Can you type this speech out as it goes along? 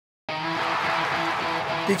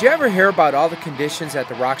Did you ever hear about all the conditions that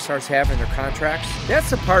the rock stars have in their contracts?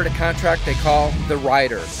 That's the part of the contract they call the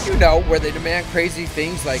rider. You know, where they demand crazy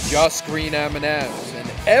things like just green M&Ms and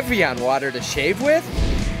Evian water to shave with?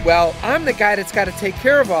 Well, I'm the guy that's got to take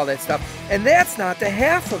care of all that stuff, and that's not the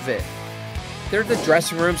half of it. They're the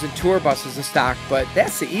dressing rooms and tour buses of stock, but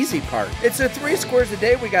that's the easy part. It's the 3 squares a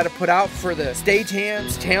day we got to put out for the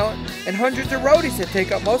stagehands, talent, and hundreds of roadies that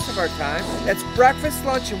take up most of our time. That's breakfast,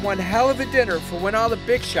 lunch, and one hell of a dinner for when all the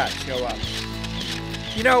big shots show up.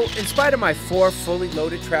 You know, in spite of my 4 fully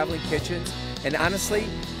loaded traveling kitchens, and honestly,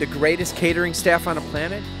 the greatest catering staff on the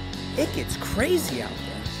planet, it gets crazy out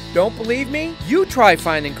there. Don't believe me? You try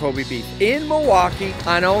finding Kobe beef in Milwaukee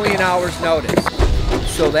on only an hour's notice.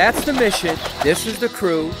 So that's the mission, this is the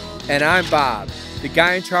crew, and I'm Bob, the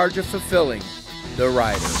guy in charge of fulfilling the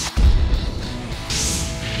rider.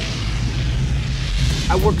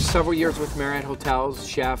 I worked several years with Marriott Hotels,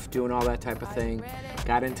 chef, doing all that type of thing.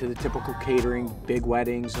 Got into the typical catering, big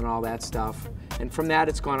weddings and all that stuff. And from that,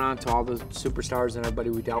 it's gone on to all the superstars and everybody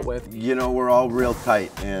we dealt with. You know, we're all real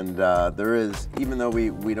tight, and there is, even though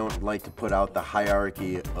we don't like to put out the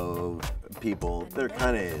hierarchy of people, there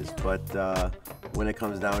kind of is, but when it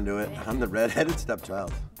comes down to it, I'm the redheaded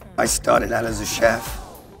stepchild. I started out as a chef,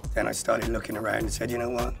 then I started looking around and said, you know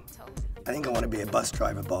what, I think I want to be a bus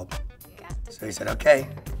driver, Bob. So he said, okay,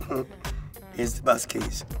 here's the bus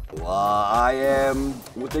keys. Well, I am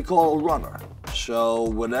what they call a runner. So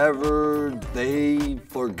whatever they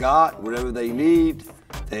forgot, whatever they need,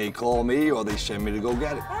 they call me or they send me to go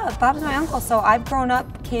get it. Yeah, Bob's my uncle, so I've grown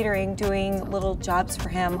up catering, doing little jobs for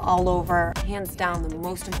him all over. Hands down, the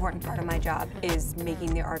most important part of my job is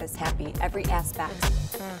making the artist happy, every aspect.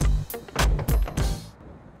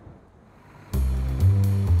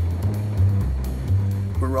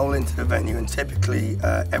 We roll into the venue and typically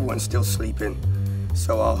everyone's still sleeping.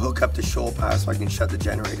 So I'll hook up the shore power so I can shut the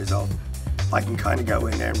generators off. I can kind of go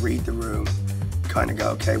in there and read the room, kind of go,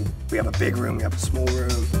 okay, we have a big room, we have a small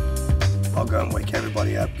room. I'll go and wake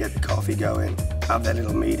everybody up, get the coffee going, have that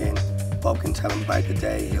little meeting. Bob can tell them about the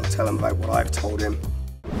day, he'll tell them about what I've told him.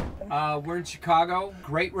 We're in Chicago,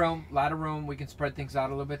 great room, a lot of room. We can spread things out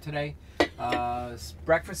a little bit today.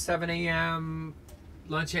 Breakfast 7 a.m.,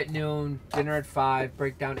 lunch at noon, dinner at 5,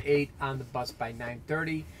 breakdown 8, on the bus by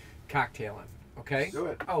 9:30, cocktailing. Okay? Do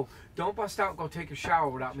it. Oh, don't bust out and go take a shower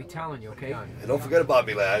without me telling you, okay? And don't forget about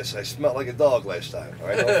me, lads. I smelled like a dog last time. All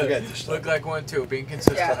right, don't forget this time. Look like one too, being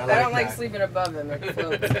consistent. Yeah, I don't like sleeping above them.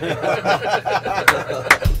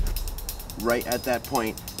 Right at that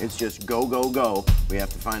point, it's just go, go, go. We have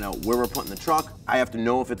to find out where we're putting the truck. I have to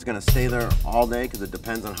know if it's gonna stay there all day because it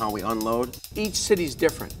depends on how we unload. Each city's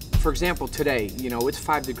different. For example, today, you know, it's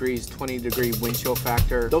 5 degrees, 20-degree wind chill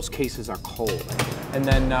factor. Those cases are cold. And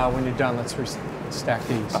then when you're done, let's stack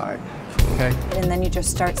these. All right. Okay. And then you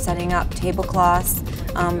just start setting up tablecloths,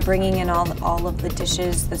 bringing in all of the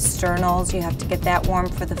dishes, the sternals. You have to get that warm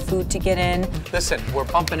for the food to get in. Listen, we're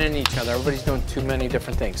bumping into each other. Everybody's doing too many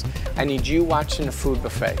different things. I need you watching the food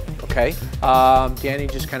buffet, okay? Danny,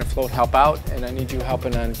 just kind of float, help out, and I need you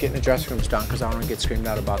helping on getting the dressing rooms done because I don't want to get screamed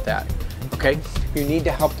out about that, okay? You need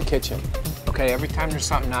to help the kitchen, okay? Every time there's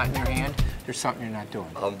something not in your hand, there's something you're not doing.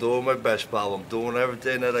 I'm doing my best, Bob. I'm doing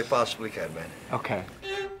everything that I possibly can, man. Okay.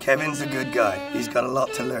 Kevin's a good guy. He's got a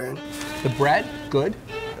lot to learn. The bread, good,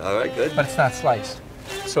 All right, good. but it's not sliced.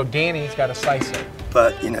 So Danny's got to slice it.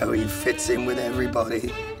 But, you know, he fits in with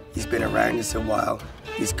everybody. He's been around us a while.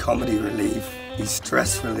 He's comedy relief. He's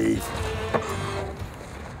stress relief.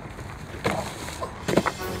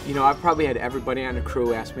 You know, I've probably had everybody on the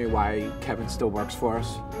crew ask me why Kevin still works for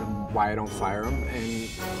us and why I don't fire him. And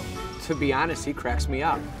to be honest, he cracks me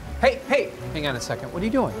up. Hey, hang on a second. What are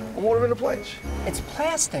you doing? I'm ordering the plates. It's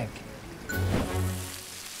plastic.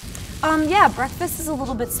 Yeah, breakfast is a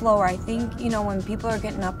little bit slower. I think, you know, when people are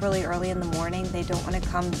getting up really early in the morning, they don't want to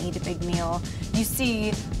come and eat a big meal. You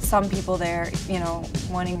see some people there, you know,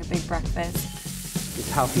 wanting a big breakfast.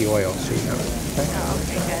 It's healthy oil, so you know. Okay? Oh,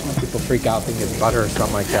 okay, good. People freak out, think it's butter or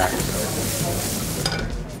something like that.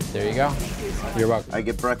 There you go. You're welcome. I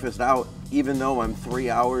get breakfast out, even though I'm 3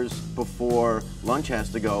 hours before lunch has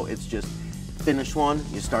to go. It's just finish one,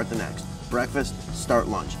 you start the next. Breakfast, start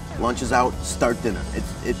lunch. Lunch is out, start dinner.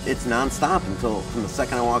 It's nonstop until from the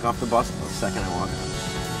second I walk off the bus to the second I walk out.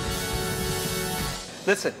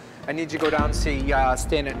 Listen, I need you to go down and see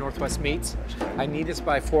Stan at Northwest Meats. I need this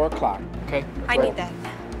by 4 o'clock, okay? I need that.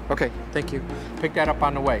 Okay, thank you. Pick that up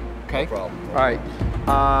on the way, okay? No problem. All right,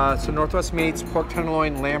 so Northwest Meats, pork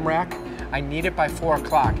tenderloin, lamb rack. I need it by 4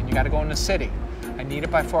 o'clock, and you gotta go in the city. I need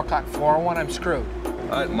it by 4 o'clock. 4:01, I'm screwed. All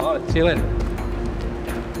right, I'm on it. See you later.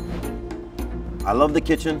 I love the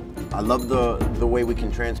kitchen, I love the way we can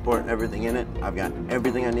transport everything in it. I've got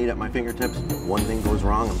everything I need at my fingertips. One thing goes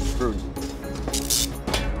wrong, I'm screwed.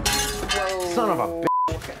 Whoa. Son of a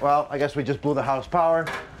bitch. Well, I guess we just blew the house power.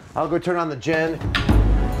 I'll go turn on the gen.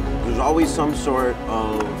 There's always some sort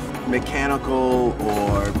of mechanical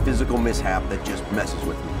or physical mishap that just messes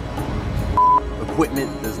with me.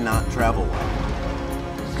 Equipment does not travel well.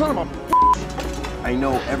 Son of a bitch. I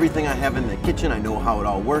know everything I have in the kitchen. I know how it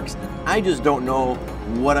all works. I just don't know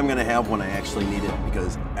what I'm gonna have when I actually need it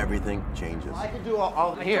because everything changes. I can do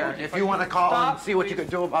all here if you want to call and see what you can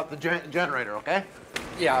do about the generator, okay?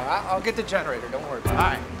 Yeah, I'll get the generator. Don't worry about it. All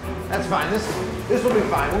right, that's fine. This will be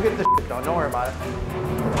fine. We'll get this shit done. Don't worry about it.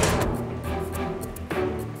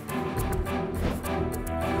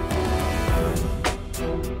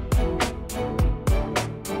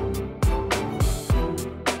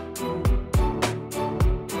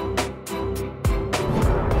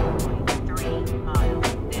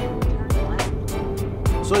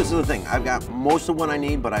 So this is the thing, I've got most of what I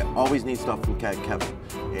need, but I always need stuff from Kevin.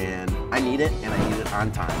 And I need it, and I need it on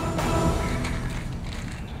time.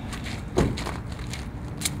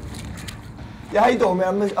 Yeah, how you doing,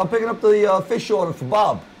 man? I'm picking up the fish order for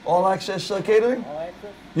Bob. All access catering? All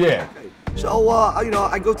access? Yeah. So, you know,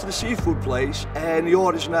 I go to the seafood place, and the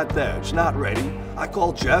order's not there. It's not ready. I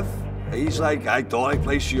call Jeff. He's like, I thought I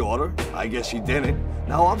placed the order. I guess he didn't.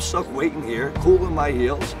 Now I'm stuck waiting here, cooling my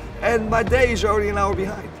heels. And my day is already an hour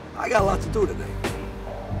behind. I got a lot to do today.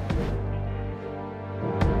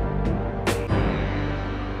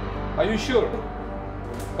 Are you sure?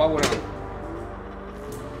 Power on.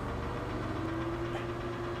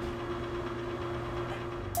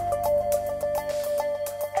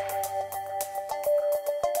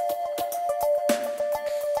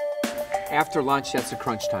 After lunch, that's the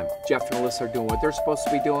crunch time. Jeff and Alyssa are doing what they're supposed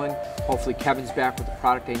to be doing. Hopefully Kevin's back with the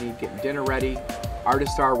product they need, getting dinner ready.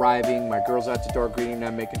 Artists are arriving. My girl's at the door greeting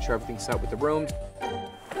them, making sure everything's set with the rooms.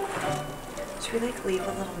 Should we like leave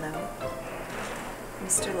a little note?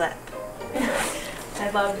 Mr. Lip.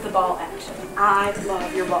 I love the ball action. I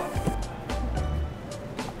love your ball.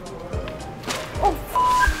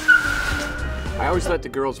 I always let the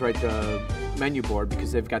girls write the menu board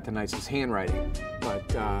because they've got the nicest handwriting. But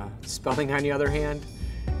spelling on the other hand.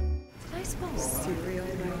 Did I spell cereal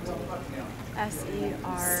right?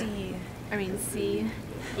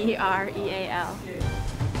 C-E-R-E-A-L.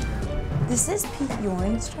 This is Pete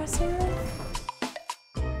Yorn's dressing room?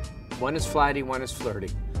 One is flighty, one is flirty.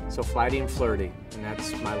 So flighty and flirty, and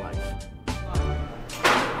that's my life.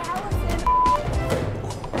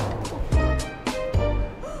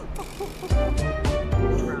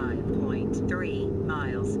 5.3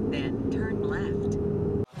 miles, then turn left.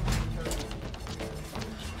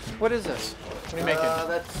 What is this? What are you making?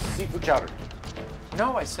 That's seafood chowder.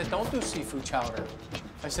 No, I said don't do seafood chowder.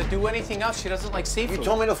 I said do anything else. She doesn't like seafood. You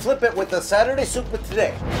told me to flip it with the Saturday soup with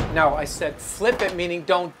today. No, I said flip it, meaning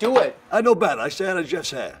don't do it. I know better. I stand on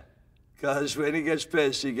Jeff's hair. Because when he gets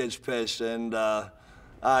pissed, he gets pissed. And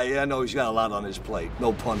I know he's got a lot on his plate.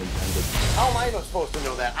 No pun intended. How am I supposed to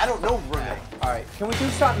know that? I don't know Renee. All right, can we do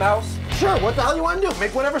something else? Sure, what the hell you want to do?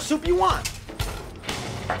 Make whatever soup you want.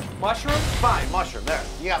 Mushroom? Fine, mushroom, there.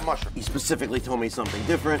 You got mushroom. He specifically told me something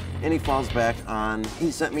different, and he falls back on, he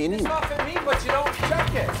sent me an It's email. off at me, but you don't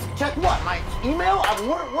check it. Check what? My email? I'm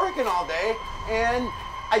working all day, and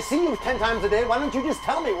I see you 10 times a day. Why don't you just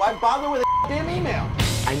tell me? Why bother with a damn email?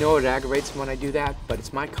 I know it aggravates me when I do that, but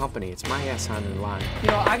it's my company. It's my ass on the line.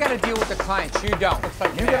 You know, I got to deal with the clients. You don't. Looks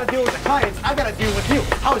like You gotta deal with the clients, I gotta deal with you.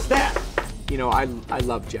 How is that? You know, I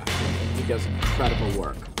love Jeff, and he does incredible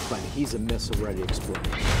work, but he's a missile ready to explode.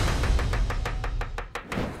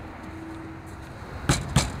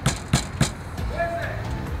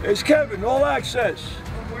 It's Kevin, all access.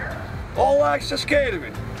 All access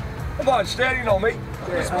catering. Come on, Stan, you know me.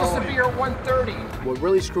 We're supposed to be here at 1:30. What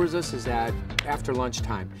really screws us is that after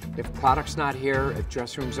lunchtime, if product's not here, if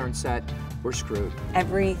dressing rooms aren't set, we're screwed.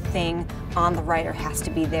 Everything on the writer has to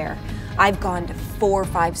be there. I've gone to 4 or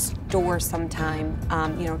 5 stores sometime,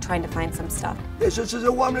 you know, trying to find some stuff. This is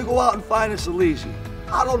a want me to go out and find it's Alizi.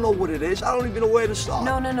 I don't know what it is. I don't even know where to start.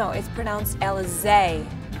 No, no, no. It's pronounced Alizé.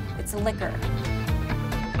 It's a liquor.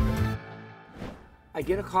 I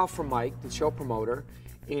get a call from Mike, the show promoter,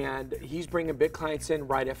 and he's bringing big clients in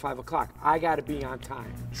right at 5 o'clock. I got to be on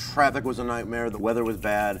time. Traffic was a nightmare, the weather was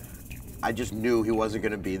bad. I just knew he wasn't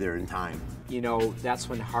gonna be there in time. You know, that's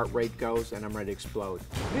when the heart rate goes and I'm ready to explode.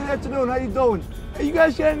 Good afternoon, how you doing? Hey, you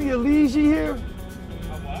guys got any Alizi here?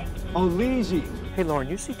 What? Alizi. Hey, Lauren,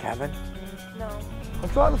 you see Kevin? No. I'm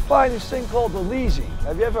trying to find this thing called Alizi.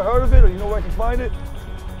 Have you ever heard of it, or you know where I can find it?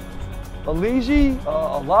 Alizi?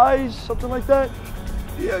 Alize? Something like that?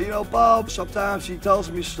 Yeah, you know, Bob, sometimes he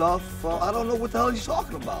tells me stuff. I don't know what the hell he's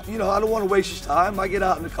talking about. You know, I don't want to waste his time. I get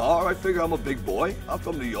out in the car. I figure I'm a big boy. I'm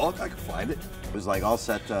from New York. I can find it. It was like all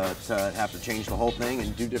set to have to change the whole thing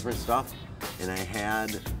and do different stuff. And I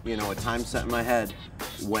had, you know, a time set in my head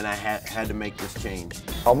when I had to make this change.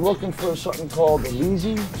 I'm looking for something called Elise.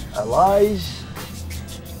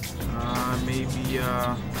 Maybe,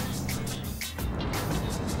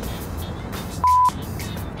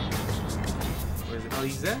 Where's it?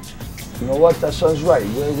 Elise? You know what? That sounds right.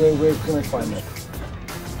 Where can I find that?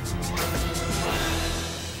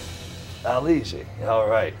 Elise. All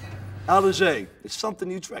right. Elise. It's something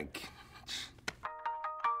you drink.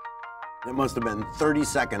 It must have been 30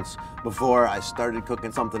 seconds before I started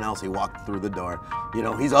cooking something else. He walked through the door. You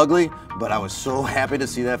know, he's ugly, but I was so happy to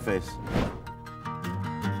see that face.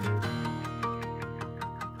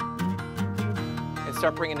 And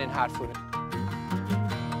start bringing in hot food.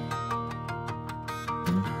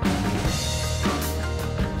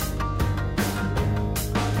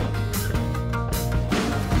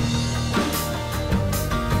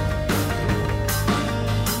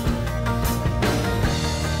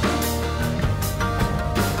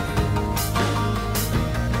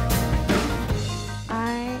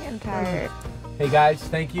 Hey guys,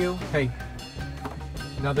 thank you. Hey,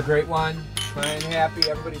 another great one. Playing happy,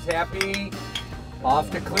 everybody's happy. Off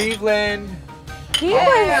to Cleveland.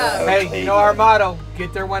 Yeah. Hey, you know our motto,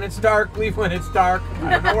 get there when it's dark, leave when it's dark. I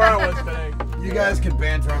don't know where I was today. You guys can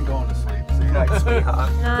banter, I'm going to sleep. See you next week.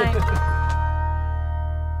 Night.